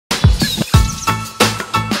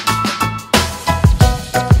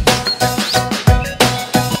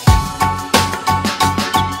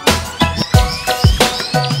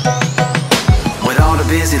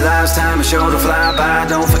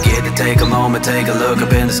take a moment, take a look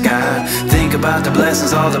up in the sky. Think about the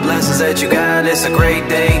blessings, all the blessings that you got. It's a great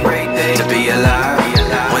day to be alive.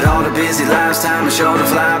 With all the busy lives, time is sure to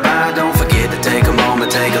fly by. Don't forget to take a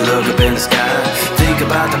moment, take a look up in the sky. Think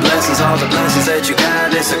about the blessings, all the blessings that you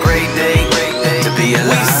got. It's a great day to be alive.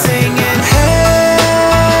 We singing, hey,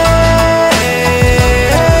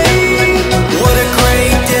 what a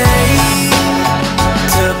great day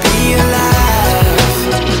to be alive.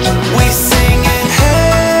 We singing,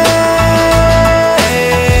 hey,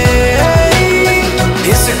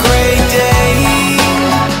 it's a great day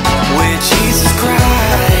with Jesus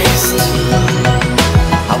Christ.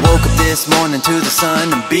 I woke up this morning to the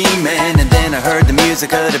sun and beaming, and then I heard the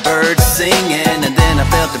music of the birds singing, and then I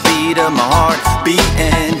felt the beat of my heart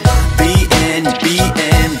beating, beating,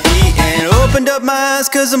 beating, beating. Opened up my eyes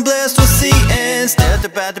cause I'm blessed with seeing, stepped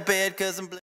up out the bed cause I'm blessed.